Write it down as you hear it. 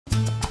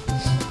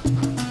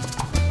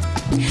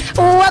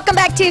Welcome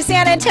back to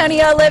San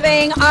Antonio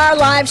Living, our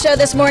live show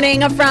this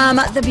morning from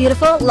the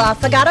beautiful La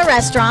Fogata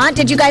restaurant.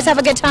 Did you guys have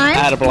a good time? I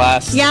had a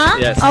blast. Yeah?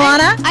 Yes.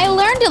 Alana? I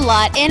learned a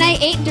lot, and I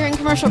ate during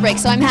commercial break,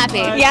 so I'm happy.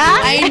 Yeah?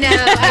 I know.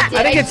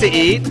 I didn't get to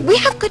eat. We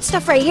have good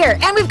stuff right here,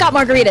 and we've got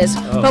margaritas,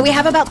 but we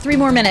have about 3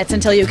 more minutes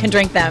until you can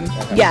drink them.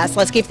 Okay. Yes,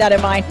 let's keep that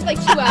in mind. Like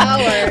 2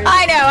 hours.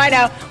 I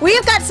know.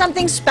 We've got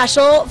something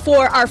special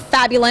for our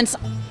fabulous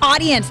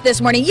audience this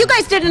morning. You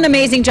guys did an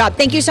amazing job.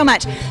 Thank you so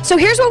much. So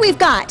here's what we've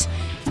got.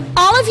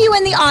 All of you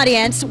in the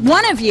audience,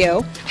 one of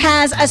you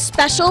has a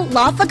special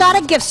La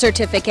Fogata gift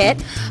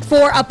certificate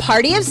for a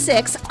party of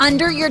 6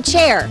 under your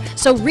chair.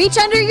 So reach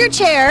under your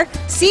chair,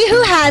 see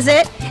who has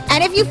it,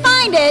 and if you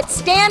find it,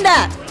 stand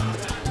up.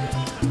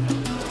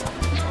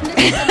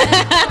 This is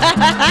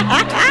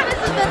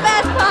the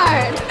best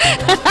part.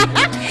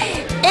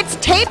 It's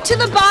taped to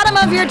the bottom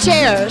of your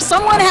chair.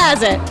 Someone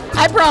has it.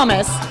 I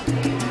promise.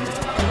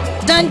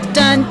 Dun,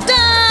 dun,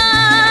 dun!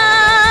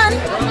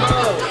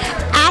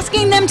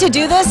 Asking them to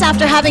do this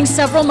after having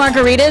several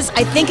margaritas,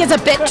 I think is a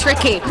bit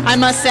tricky, I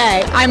must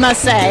say. Maybe,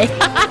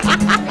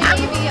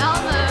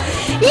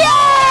 almost. Yay!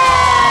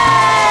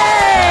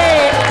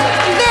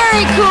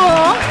 Very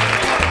cool.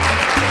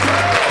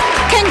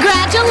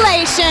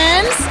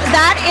 Congratulations.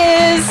 That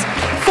is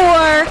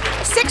for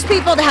 6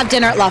 people to have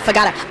dinner at La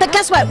Fogata. But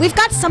guess what? We've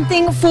got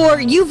something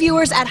for you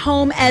viewers at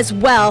home as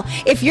well.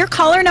 If you're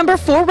caller number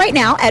 4 right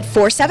now at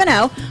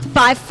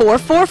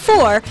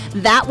 470-5444,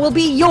 that will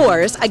be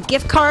yours. A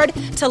gift card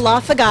to La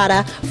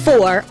Fogata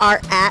for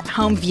our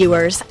at-home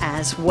viewers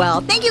as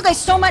well. Thank you guys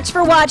so much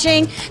for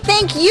watching.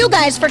 Thank you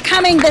guys for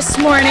coming this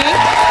morning.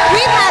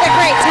 We've had a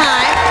great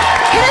time.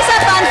 Hit us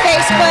up on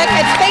Facebook.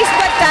 It's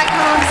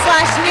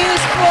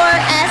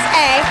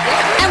facebook.com/news4sa.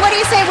 And what do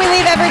you say we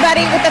leave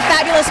everybody with the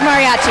fabulous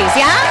mariachis,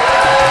 yeah?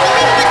 We'll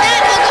leave it with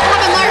that. We'll go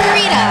have a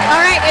margarita.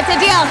 All right, it's a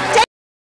deal.